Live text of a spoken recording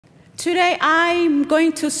Today I'm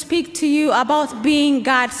going to speak to you about being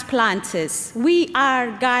God's planters. We are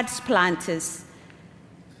God's planters.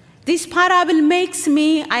 This parable makes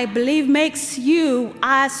me, I believe, makes you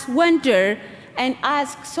ask, wonder, and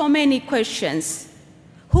ask so many questions.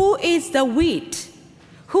 Who is the weed?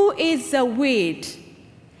 Who is the weed?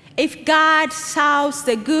 If God sows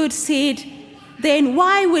the good seed, then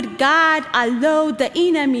why would God allow the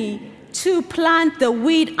enemy to plant the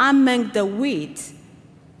weed among the weeds?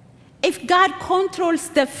 If God controls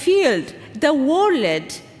the field, the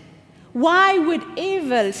world, why would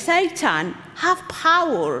evil Satan have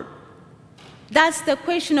power? That's the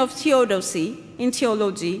question of theodicy in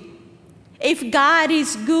theology. If God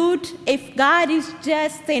is good, if God is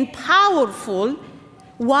just and powerful,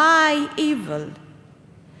 why evil?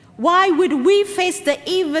 Why would we face the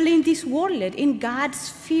evil in this world, in God's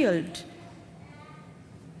field?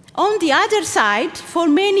 On the other side, for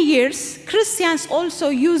many years, Christians also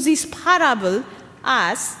use this parable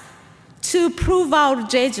as to prove our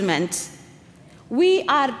judgment. We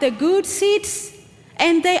are the good seeds,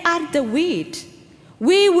 and they are the weed.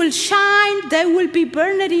 We will shine, they will be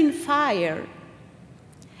burned in fire.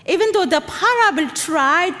 Even though the parable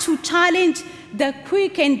tried to challenge the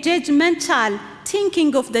quick and judgmental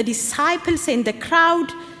thinking of the disciples and the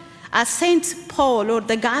crowd, as St. Paul or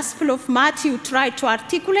the Gospel of Matthew tried to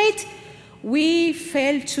articulate, we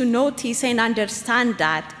fail to notice and understand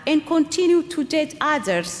that and continue to judge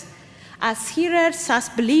others as hearers, as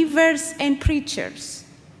believers, and preachers.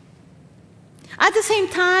 At the same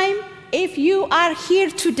time, if you are here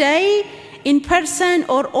today in person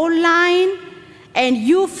or online and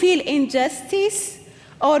you feel injustice,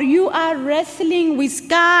 or you are wrestling with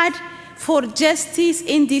God for justice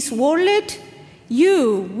in this world,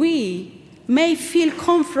 we may feel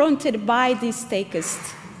confronted by this text.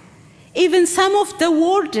 Even some of the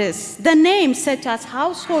words, the names such as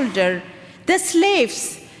householder, the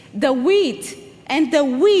slaves, the wheat, and the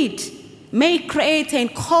weed may create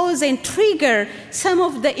and cause and trigger some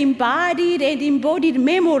of the embodied and embodied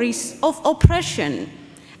memories of oppression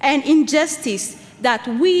and injustice that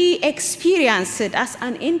we experienced as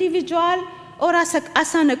an individual or as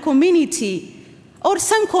a community, or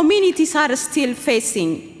some communities are still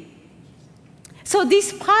facing. So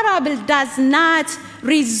this parable does not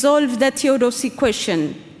resolve the theodicy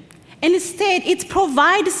question. Instead, it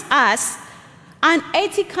provides us an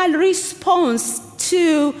ethical response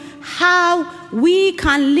to how we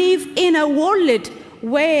can live in a world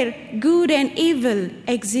where good and evil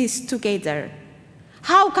exist together.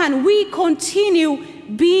 How can we continue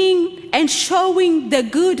being and showing the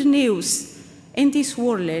good news in this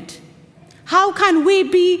world? How can we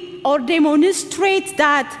be or demonstrate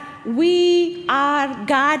that we are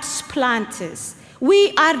God's planters?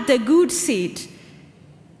 We are the good seed.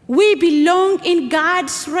 We belong in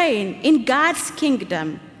God's reign, in God's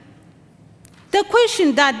kingdom. The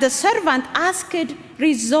question that the servant asked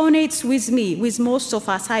resonates with me, with most of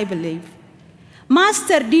us, I believe.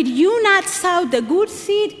 Master, did you not sow the good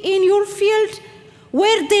seed in your field?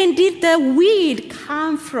 Where then did the weed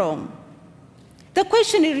come from? The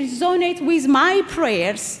question resonates with my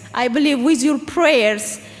prayers, I believe with your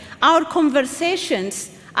prayers, our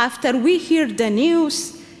conversations after we hear the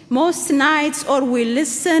news, most nights, or we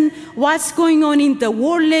listen what's going on in the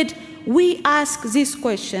world, we ask these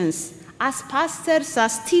questions. As pastors,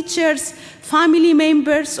 as teachers, family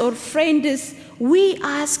members, or friends, we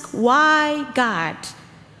ask, why God?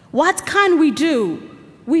 What can we do?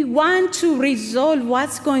 We want to resolve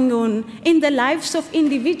what's going on in the lives of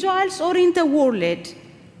individuals or in the world.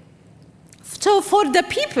 So for the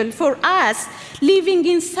people, for us, living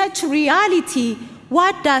in such reality,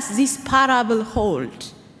 what does this parable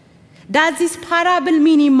hold? Does this parable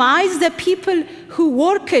minimize the people who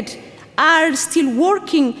are still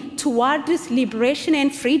working toward this liberation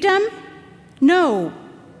and freedom? No.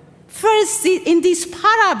 First, in this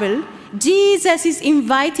parable, Jesus is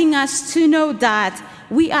inviting us to know that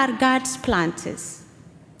we are God's planters.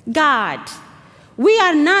 God. We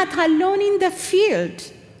are not alone in the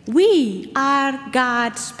field. We are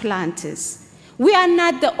God's planters. We are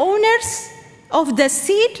not the owners of the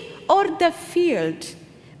seed or the field,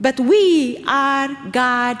 but we are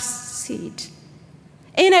God's seed.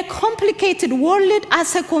 In a complicated world,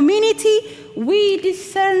 as a community, we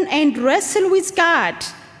discern and wrestle with God.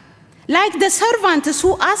 Like the servants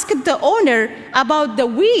who asked the owner about the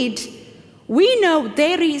weed, we know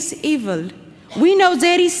there is evil. We know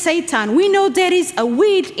there is Satan. We know there is a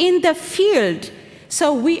weed in the field.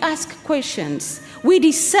 So we ask questions. We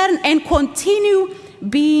discern and continue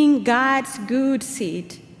being God's good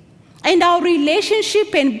seed. And our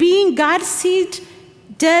relationship and being God's seed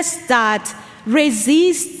does that,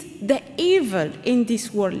 resist the evil in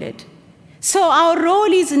this world. So our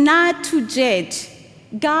role is not to judge.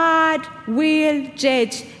 God will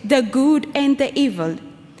judge the good and the evil.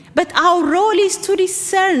 But our role is to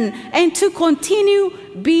discern and to continue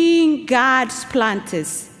being God's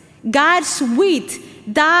planters, God's wheat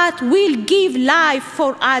that will give life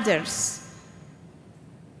for others.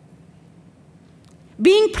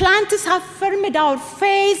 Being planters affirmed our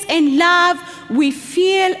faith and love we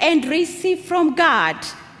feel and receive from God.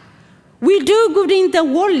 We do good in the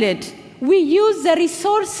world. We use the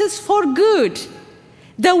resources for good.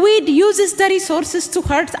 The weed uses the resources to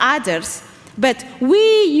hurt others, but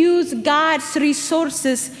we use God's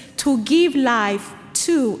resources to give life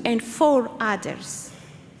to and for others.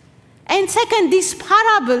 And second, this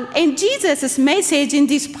parable and Jesus' message in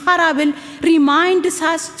this parable reminds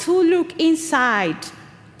us to look inside,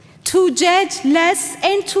 to judge less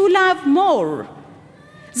and to love more.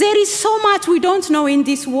 There is so much we don't know in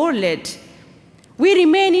this world. We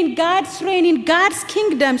remain in God's reign, in God's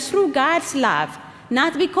kingdom through God's love,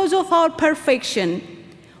 not because of our perfection.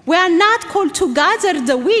 We are not called to gather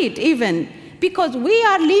the wheat even, because we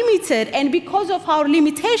are limited, and because of our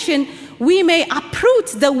limitation, we may uproot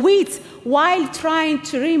the wheat while trying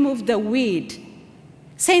to remove the weed.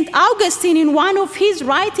 St. Augustine, in one of his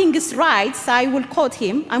writings, writes, I'm going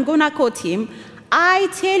to quote him, "I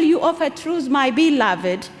tell you of a truth, my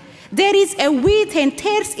beloved, there is a wheat and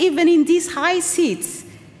tares even in these high seats.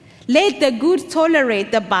 Let the good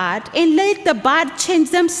tolerate the bad, and let the bad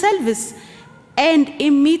change themselves and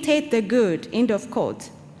imitate the good." End of quote.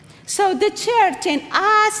 So the church and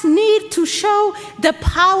us need to show the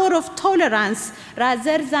power of tolerance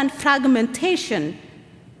rather than fragmentation.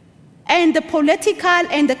 And the political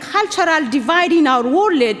and the cultural divide in our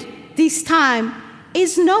world this time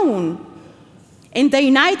is known. In the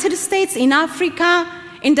United States, in Africa,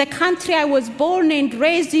 in the country I was born and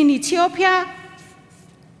raised in, Ethiopia,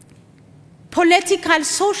 political,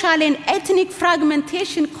 social, and ethnic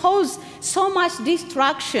fragmentation caused so much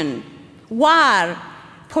destruction, war,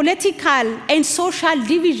 political and social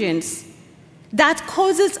divisions that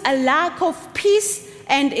causes a lack of peace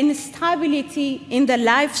and instability in the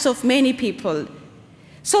lives of many people.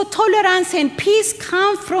 So tolerance and peace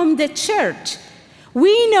come from the church.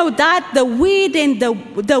 We know that the weed and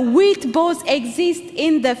the wheat both exist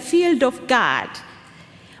in the field of God.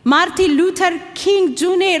 Martin Luther King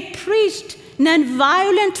Jr. preached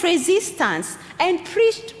nonviolent resistance and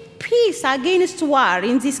preached peace against war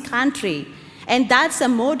in this country. And that's a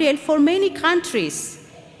model for many countries.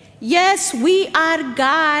 Yes, we are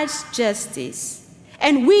God's justice.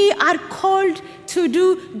 And we are called to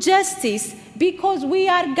do justice because we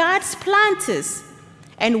are God's planters.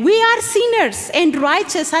 And we are sinners and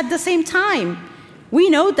righteous at the same time. We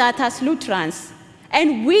know that as Lutherans.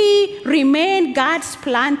 And we remain God's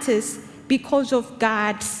planters because of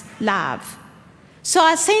God's love. So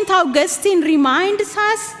as St. Augustine reminds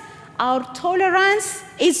us, our tolerance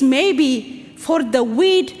is maybe for the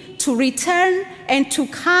weed to return and to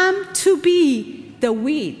come to be the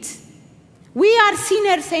wheat. We are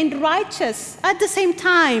sinners and righteous at the same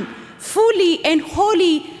time, fully and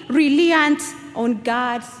wholly reliant on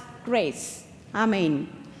God's grace. Amen.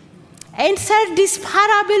 And third, this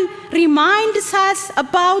parable reminds us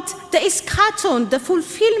about the eschaton, the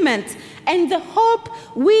fulfillment, and the hope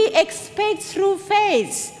we expect through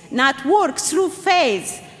faith, not works, through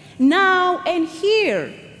faith, now and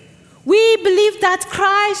here. We believe that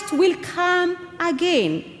Christ will come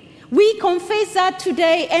again. We confess that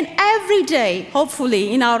today and every day,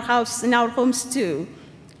 hopefully, in our house, in our homes too.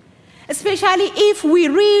 Especially if we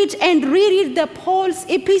read and reread the Paul's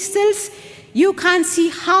epistles, you can see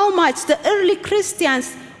how much the early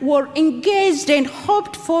Christians were engaged and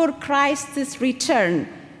hoped for Christ's return.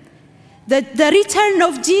 The return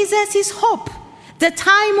of Jesus is hope, the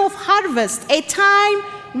time of harvest, a time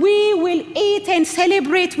we will eat and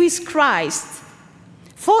celebrate with Christ.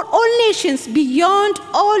 For all nations, beyond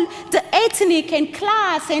all the ethnic and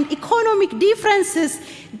class and economic differences,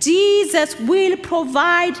 Jesus will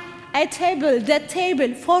provide a table, the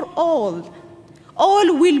table for all.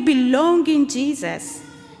 All will belong in Jesus.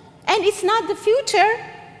 And it's not the future,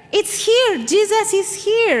 it's here. Jesus is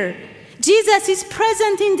here. Jesus is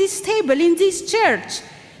present in this table, in this church,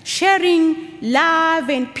 sharing love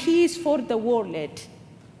and peace for the world.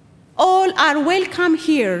 All are welcome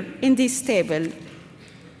here in this table.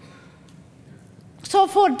 So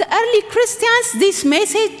for the early Christians, this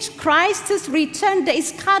message, Christ's return, the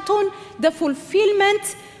eschaton, the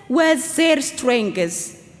fulfillment, was their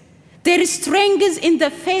strength. Their strength in the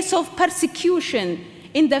face of persecution,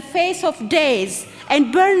 in the face of death,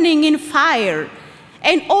 and burning in fire,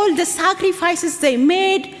 and all the sacrifices they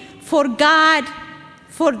made for God,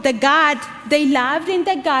 for the God they loved and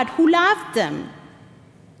the God who loved them.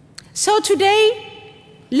 So today,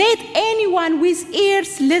 let anyone with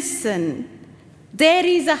ears listen. There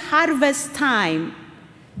is a harvest time.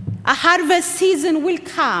 A harvest season will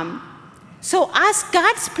come. So as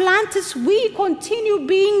God's planters, we continue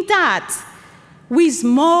being that with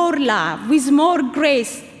more love, with more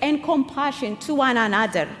grace and compassion to one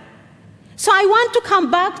another. So I want to come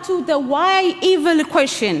back to the why evil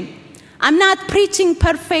question. I'm not preaching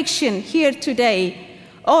perfection here today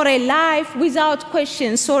or a life without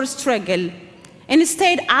questions or struggle.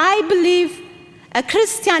 Instead, I believe a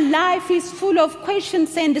Christian life is full of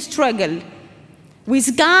questions and struggle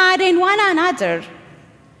with God and one another.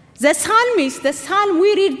 The psalmist, the psalm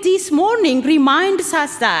we read this morning reminds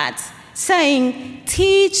us that, saying,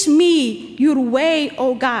 teach me your way,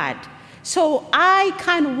 O God, so I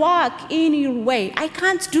can walk in your way. I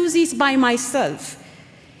can't do this by myself.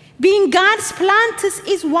 Being God's planters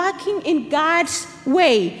is walking in God's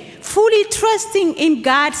way, fully trusting in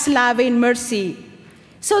God's love and mercy.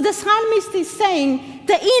 So the psalmist is saying,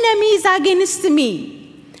 the enemy is against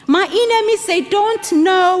me. My enemies, they don't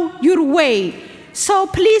know your way. So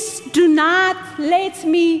please do not let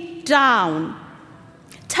me down.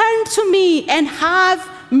 Turn to me and have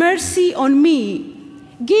mercy on me.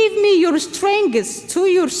 Give me your strength to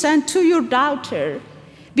your son, to your daughter,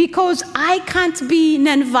 because I can't be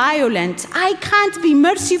nonviolent. I can't be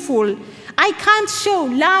merciful. I can't show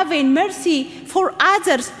love and mercy for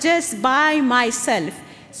others just by myself.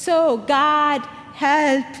 So God,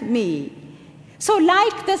 help me. So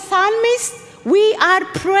like the psalmist, we are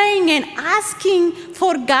praying and asking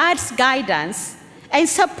for God's guidance and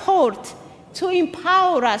support to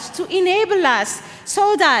empower us, to enable us,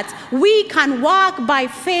 so that we can walk by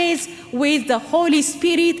faith with the Holy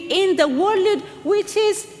Spirit in the world which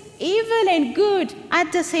is evil and good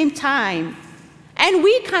at the same time. And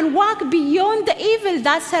we can walk beyond the evil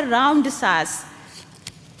that surrounds us.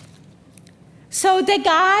 So the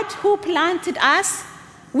God who planted us,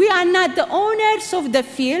 we are not the owners of the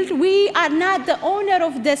field. We are not the owner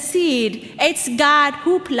of the seed. It's God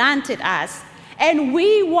who planted us. And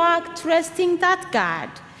we walk trusting that God.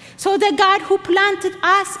 So the God who planted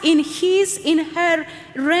us in her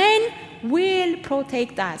reign will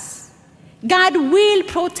protect us. God will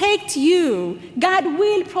protect you. God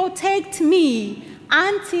will protect me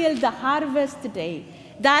until the harvest day.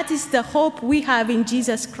 That is the hope we have in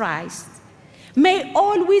Jesus Christ. May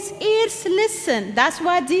all with ears listen. That's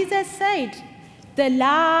what Jesus said. The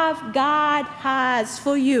love God has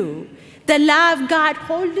for you. The love God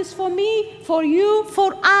holds for me, for you,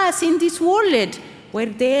 for us in this world where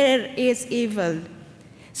there is evil.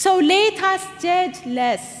 So let us judge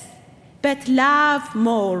less, but love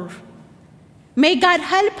more. May God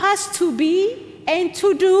help us to be and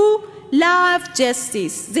to do love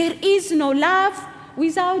justice. There is no love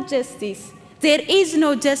without justice. There is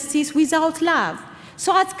no justice without love.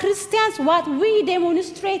 So as Christians, what we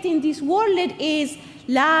demonstrate in this world is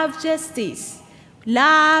love justice.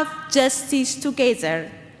 Love justice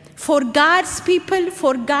together. For God's people,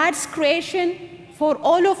 for God's creation, for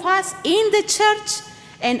all of us in the church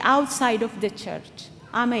and outside of the church.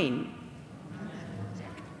 Amen.